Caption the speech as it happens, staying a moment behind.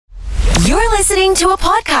listening to a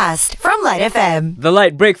podcast from LITE FM. The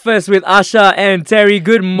Light Breakfast with Asha and Terry.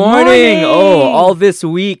 Good morning. Morning. All this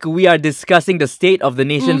week we are discussing the state of the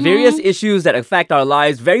nation, various issues that affect our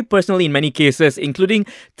lives very personally in many cases, including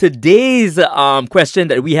today's question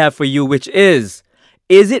that we have for you, which is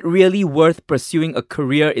it really worth pursuing a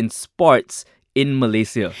career in sports in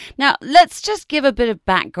Malaysia? Now, let's just give a bit of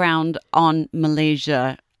background on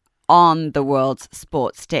Malaysia on the world's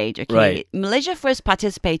sports stage. Okay, Right. Malaysia first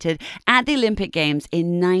participated at the Olympic Games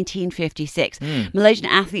in 1956. Malaysian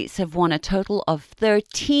athletes have won a total of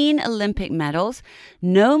 13 Olympic medals.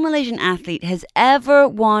 No Malaysian athlete has ever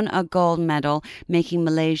won a gold medal, making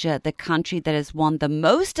Malaysia the country that has won the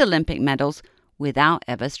most Olympic medals without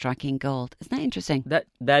ever striking gold. Isn't that interesting?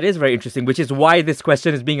 That is very interesting, which is why this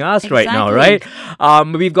question is being asked right now, Exactly.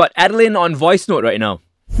 right? We've got Adeline on voice note right now.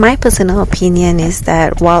 My personal opinion is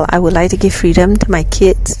that while I would like to give freedom to my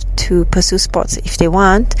kids to pursue sports if they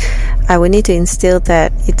want, I would need to instill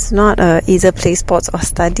that it's not a either play sports or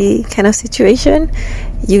study kind of situation.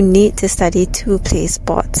 You need to study to play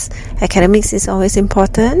sports. Academics is always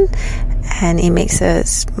important, and it makes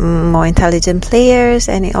us more intelligent players,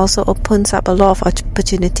 and it also opens up a lot of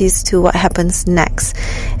opportunities to what happens next.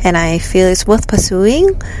 And I feel it's worth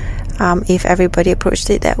pursuing if everybody approached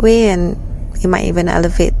it that way, and it might even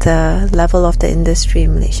elevate the level of the industry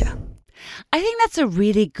in Malaysia. I think that's a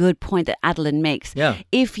really good point that Adeline makes. Yeah.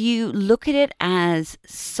 If you look at it as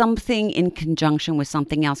something in conjunction with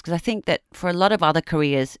something else, because I think that for a lot of other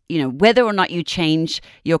careers, whether or not you change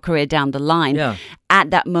your career down the line, Yeah.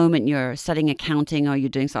 at that moment you're studying accounting or you're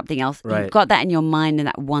doing something else, Right. you've got that in your mind and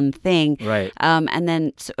that one thing, Right. and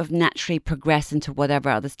then sort of naturally progress into whatever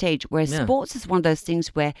other stage. Whereas Yeah. sports is one of those things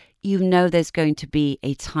where there's going to be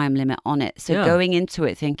a time limit on it. So Yeah. going into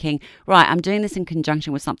it thinking, right, I'm doing this in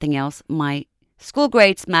conjunction with something else. My school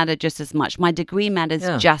grades matter just as much. My degree matters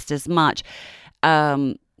Yeah. just as much.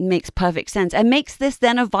 Makes perfect sense and makes this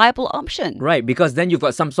then a viable option. Right, because then you've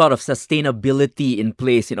got some sort of sustainability in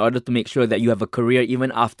place in order to make sure that you have a career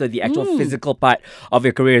even after the actual physical part of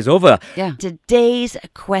your career is over. Yeah. Today's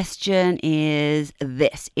question is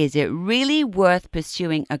this. Is it really worth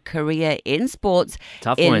pursuing a career in sports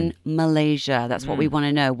Tough in one. Malaysia? That's what we want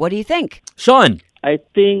to know. What do you think? Sean. I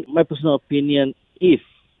think my personal opinion, if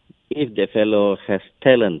the fellow has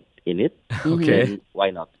talent in it, Okay. then why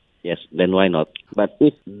not? Yes, then why not? But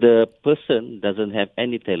if the person doesn't have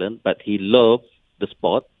any talent, but he loves the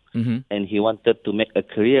sport and he wanted to make a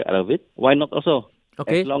career out of it, why not also?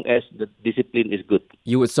 Okay. As long as the discipline is good.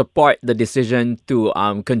 You would support the decision to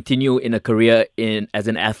continue in a career as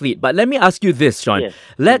an athlete. But let me ask you this, Sean. Yes.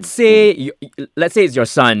 Let's say it's your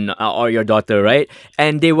son or your daughter, right?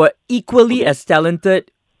 And they were equally as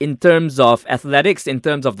talented in terms of athletics, in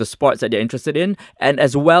terms of the sports that they're interested in, and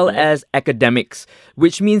as well as academics,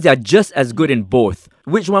 which means they're just as good in both.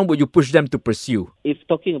 Which one would you push them to pursue? If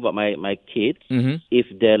talking about my kids, if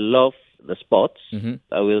they love the sports,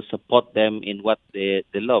 I will support them in what they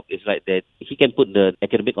love. It's like that he can put the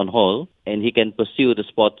academic on hold and he can pursue the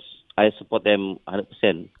sports. I support them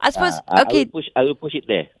 100%. I suppose, I okay, will push it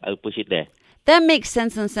there. that makes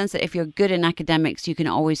sense in the sense that if you're good in academics, you can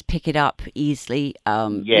always pick it up easily,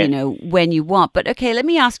 when you want. But okay, let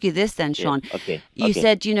me ask you this then, Sean. Okay. You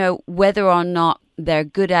said, whether or not they're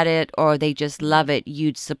good at it or they just love it,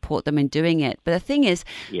 you'd support them in doing it. But the thing is,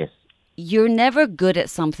 Yes. you're never good at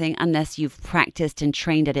something unless you've practiced and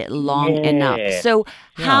trained at it long enough. So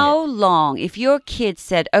how long, if your kid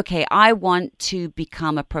said, okay, I want to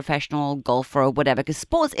become a professional golfer or whatever, because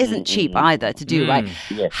sports isn't cheap either to do, right?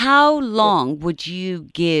 Yes. How long would you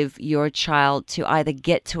give your child to either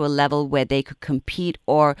get to a level where they could compete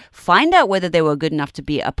or find out whether they were good enough to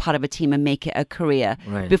be a part of a team and make it a career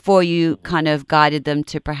Right. before you kind of guided them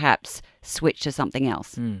to perhaps switch to something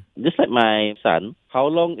else? Just like my son, how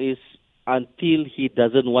long is until he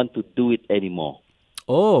doesn't want to do it anymore?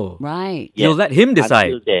 Oh. Right. You'll let him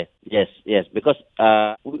decide. Until there. Yes, because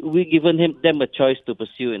we given them a choice to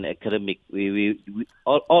pursue an academic. We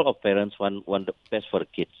all our parents want the best for the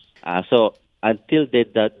kids. So until they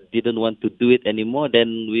didn't want to do it anymore,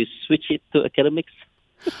 then we switch it to academics.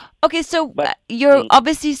 Okay, so But- you're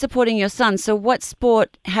obviously supporting your son. So what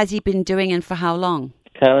sport has he been doing and for how long?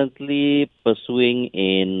 Currently pursuing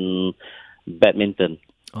in badminton.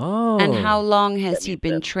 Oh. And how long has he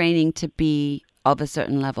been training to be of a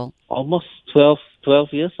certain level? Almost 12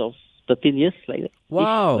 years or 13 years like that.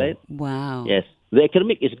 Wow. Right? Wow. Yes. The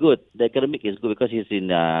academic is good. Because he's in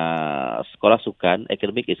Sekolah Sukan.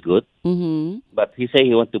 Academic is good. Mm-hmm. But he say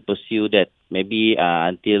he want to pursue that maybe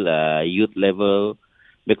until youth level.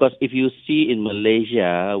 Because if you see in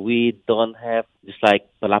Malaysia, we don't have just like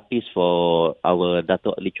pelapis for our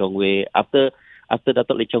Dato' Lee Chong Wei. After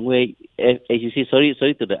Dato' Lee Chong Wei, as you see, sorry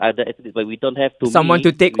to the other athletes, but we don't have Someone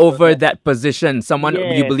to take over that position. Someone you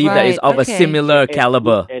Yes. believe that is Right, of a okay. similar as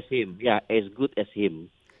caliber. good as him. Yeah, as good as him.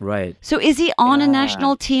 Right. So is he on a Yeah.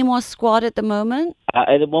 national team or squad at the moment?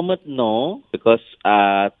 At the moment, no, because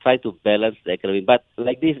try to balance the academy. But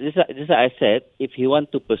like this is I said, if he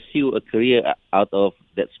want to pursue a career out of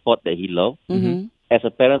that sport that he loves, as a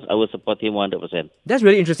parent, I will support him 100%. That's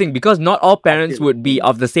really interesting because not all parents would be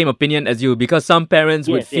of the same opinion as you, because some parents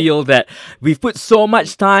would Yes, yes. feel that we've put so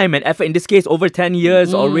much time and effort, in this case over 10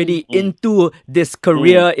 years already, into this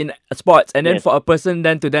career in sports, and then Yes. for a person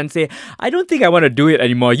then to then say, I don't think I want to do it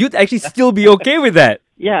anymore, you'd actually still be okay with that.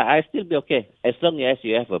 Yeah, I still be okay as long as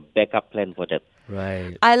you have a backup plan for that.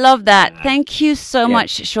 Right. I love that. Thank you so much,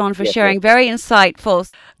 Sean, for sharing. Very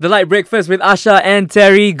insightful. The Light Breakfast with Asha and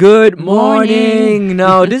Terry. Good morning.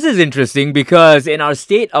 Now, this is interesting because in our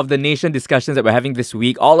State of the Nation discussions that we're having this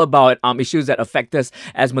week, all about issues that affect us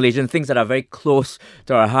as Malaysians, things that are very close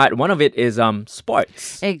to our heart. One of it is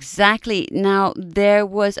sports. Exactly. Now, there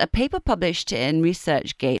was a paper published in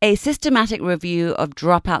ResearchGate, a systematic review of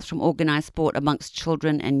dropouts from organised sport amongst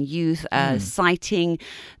children and youth, citing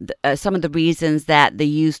some of the reasons that the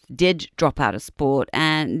youth did drop out of sport.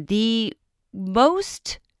 And the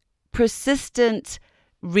most persistent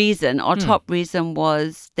reason or top reason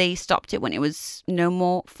was they stopped it when it was no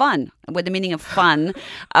more fun. Where the meaning of fun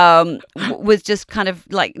was just kind of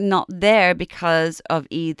like not there because of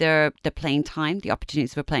either the playing time, the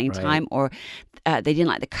opportunities for playing time, or they didn't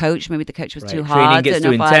like the coach. Maybe the coach was too hard. Training gets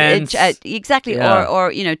too intense. Exactly. Yeah.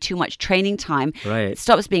 Or too much training time. Right. It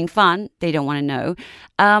stops being fun. They don't want to know.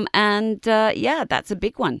 That's a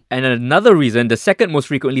big one. And another reason, the second most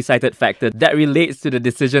frequently cited factor that relates to the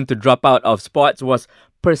decision to drop out of sports was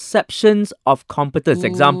perceptions of competence.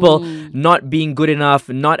 Example, not being good enough,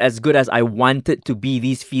 not as good as I wanted to be.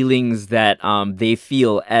 These feelings that they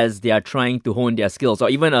feel as they are trying to hone their skills, or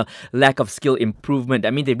even a lack of skill improvement.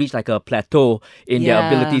 I mean, they reach like a plateau in their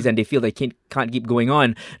abilities and they feel they can't keep going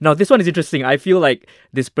on. Now, this one is interesting. I feel like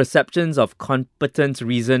this perceptions of competence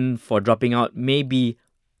reason for dropping out may be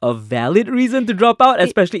a valid reason to drop out,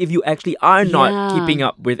 especially if you actually are not keeping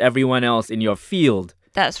up with everyone else in your field.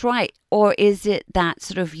 That's right. Or is it that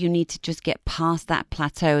sort of you need to just get past that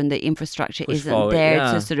plateau and the infrastructure Push isn't forward, there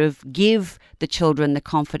yeah. to sort of give the children the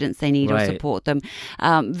confidence they need or Right. support them?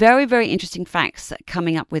 Very, very interesting facts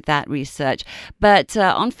coming up with that research. But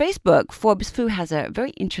on Facebook, Forbes Fu has a very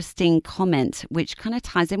interesting comment which kind of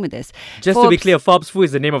ties in with this. Just to be clear, Forbes Fu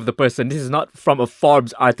is the name of the person. This is not from a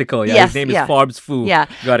Forbes article. Yeah, Yes, his name yeah. is Forbes Fu. Yeah.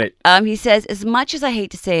 Got it. He says, as much as I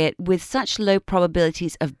hate to say it, with such low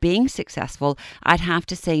probabilities of being successful, I'd have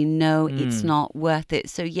to say no, it's not worth it.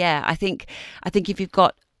 So yeah, I think if you've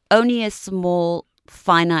got only a small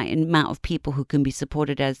finite amount of people who can be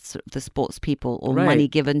supported as sort of the sports people, or Right. money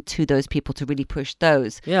given to those people to really push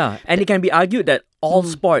those. Yeah, and it can be argued that all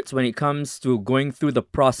sports, when it comes to going through the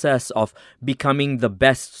process of becoming the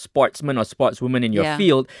best sportsman or sportswoman in your Yeah.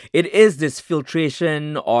 field, it is this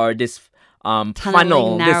filtration or this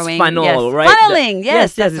funnel, narrowing, this funnel, yes. right? Funneling,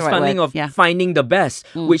 yes, that's this the right funneling word. of Yeah. finding the best,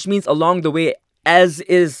 which means along the way, as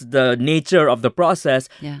is the nature of the process,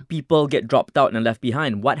 Yeah. people get dropped out and left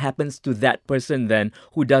behind. What happens to that person then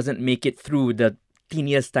who doesn't make it through the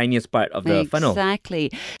tiniest part of the funnel? Exactly.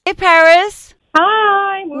 Hey, Paris,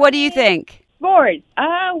 Hi. what do you think? Sports.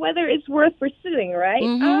 Whether it's worth pursuing, right?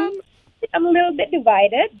 Mhm. I'm a little bit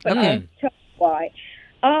divided, but Okay. I'll tell you why.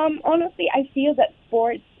 Honestly, I feel that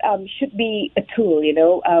sports should be a tool,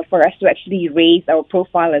 for us to actually raise our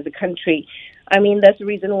profile as a country. I mean, that's the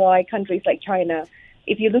reason why countries like China,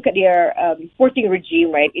 if you look at their sporting regime,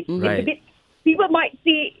 right, it's Right. a bit, people might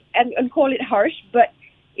see and call it harsh, but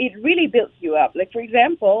it really builds you up. Like, for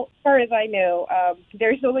example, as far as I know,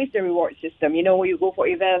 there's always the reward system. Where you go for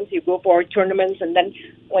events, you go for tournaments, and then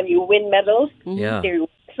when you win medals, Yeah. they reward.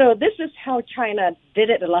 So this is how China did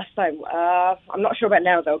it the last time. I'm not sure about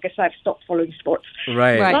now, though, because I've stopped following sports.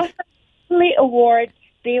 Right. Right. Last time,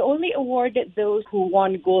 they only awarded those who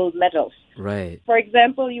won gold medals. Right. For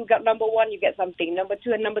example, you got number 1, you get something. Number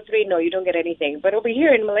 2 and number 3, no, you don't get anything. But over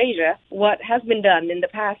here in Malaysia, what has been done in the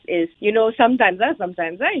past is, sometimes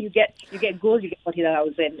you get gold, you get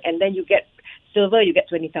 40,000, and then you get silver, you get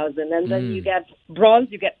 20,000, and then you get bronze,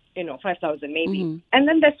 you get 5,000 maybe. And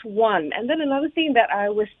then that's one. And then another thing that I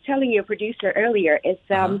was telling your producer earlier is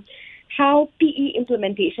how PE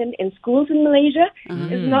implementation in schools in Malaysia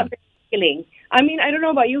is not very appealing. I mean, I don't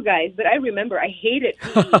know about you guys, but I remember I hated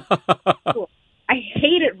PE. I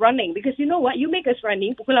hated running because you know what? You make us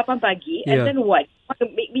running pukul 8 pagi, Yeah. and then what? You want to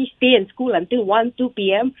make me stay in school until 1, 2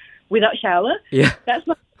 p.m. without shower? Yeah. That's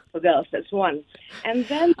not for girls. That's one. And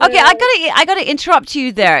then Okay, I gotta interrupt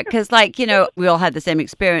you there because, like, you know, we all had the same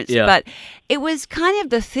experience, Yeah. but it was kind of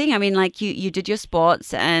the thing. I mean, like, you did your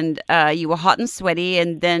sports and you were hot and sweaty,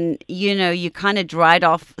 and then you kind of dried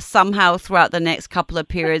off somehow throughout the next couple of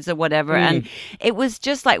periods or whatever, and it was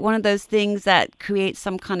just like one of those things that creates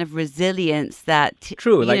some kind of resilience that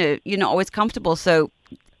True, you're not always comfortable. So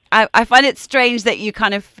I find it strange that you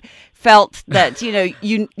kind of felt that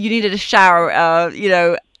you needed a shower,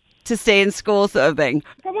 to stay in school, sort of thing.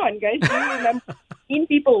 come on, guys. Do you remember how mean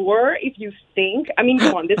people were if you stink? I mean,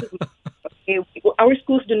 come on. This is okay. Our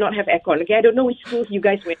schools do not have aircon. Okay, I don't know which schools you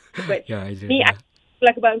guys went to, but Yeah, I do. me, I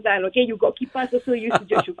like kebangsaan. Okay, you got kipas also. You used to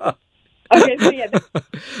do syukur. Okay, so yeah.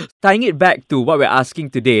 Tying it back to what we're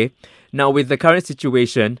asking today, now with the current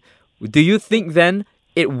situation, do you think then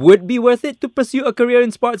it would be worth it to pursue a career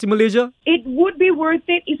in sports in Malaysia? It would be worth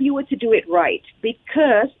it if you were to do it right,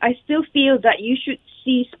 because I still feel that you should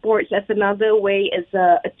see sports as another way, as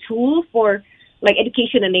a tool for like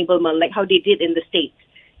education enablement, like how they did in the States.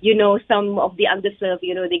 Some of the underserved,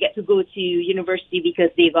 they get to go to university because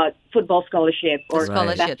they got football scholarship or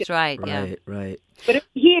Scholarships, right? Yeah. Right. But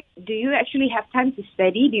here, do you actually have time to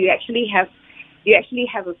study? Do you actually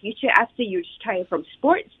have a future after you retire from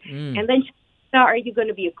sports? And then now, are you going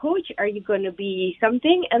to be a coach? Are you going to be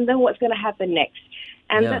something? And then what's going to happen next?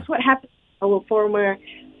 And that's what happened to our former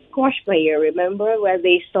squash player, remember, where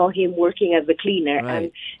they saw him working as a cleaner. Right.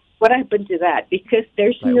 And what happened to that? Because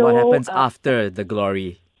there's Like no... what happens after the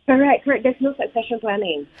glory? Correct. There's no succession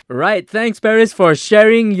planning. Right. Thanks, Paris, for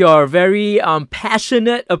sharing your very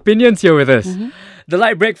passionate opinions here with us. The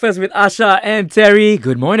Light Breakfast with Asha and Terry.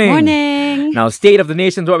 Good morning. Morning. Now, State of the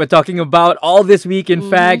Nation is what we're talking about all this week, in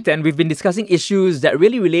fact, and we've been discussing issues that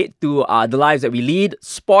really relate to the lives that we lead.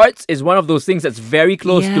 Sports is one of those things that's very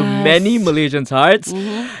close to many Malaysians' hearts.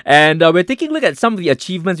 And we're taking a look at some of the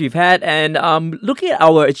achievements we've had and looking at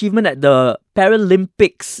our achievement at the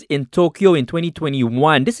Paralympics in Tokyo in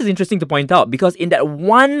 2021. This is interesting to point out because in that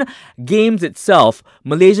one games itself,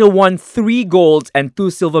 Malaysia won 3 golds and 2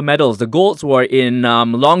 silver medals. The golds were in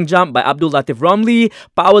long jump by Abdul Latif Romli,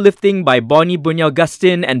 powerlifting by Bonnie Bunyao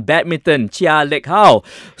Gustin, and badminton Chia Lek Hao.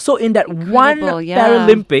 So in that one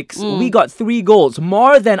Paralympics, we got 3 golds,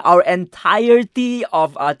 more than our entirety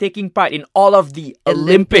of taking part in all of the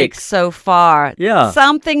Olympics so far. Yeah.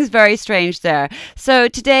 Something's very strange there. So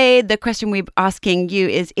today, the question we're asking you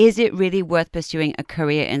is it really worth pursuing a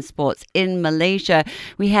career in sports in Malaysia?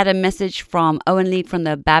 We had a message from Owen Lee from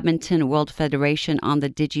the Badminton World Federation on the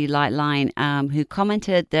Digi-LITE line, who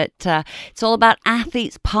commented that it's all about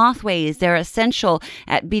athletes' pathways. They're essential.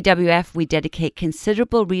 At BWF, we dedicate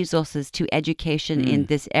considerable resources to education in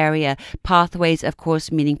this area. Pathways, of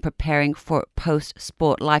course, meaning preparing for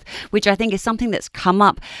post-sport life, which I think is something that's come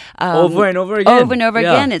up over and over again. Over and over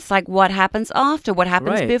again. It's like what happens after, what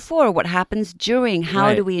happens before, what happens during.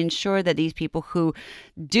 How do we ensure that these people who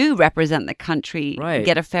do represent the country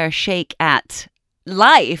get a fair shake at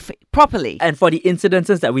life properly? And for the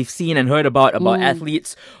incidences that we've seen and heard about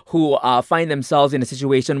athletes who find themselves in a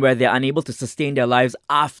situation where they're unable to sustain their lives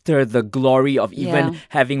after the glory of even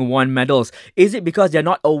having won medals, is it because they're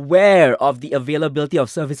not aware of the availability of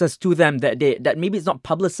services to them, that maybe it's not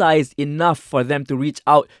publicized enough for them to reach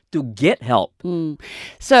out to get help?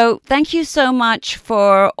 So thank you so much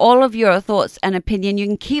for all of your thoughts and opinion. You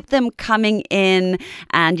can keep them coming in,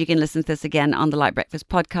 and you can listen to this again on the Light Breakfast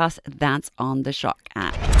podcast. That's on the Shock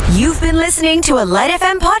app. You've been listening to a LITE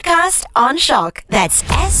FM podcast on Shock. That's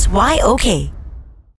SYOK.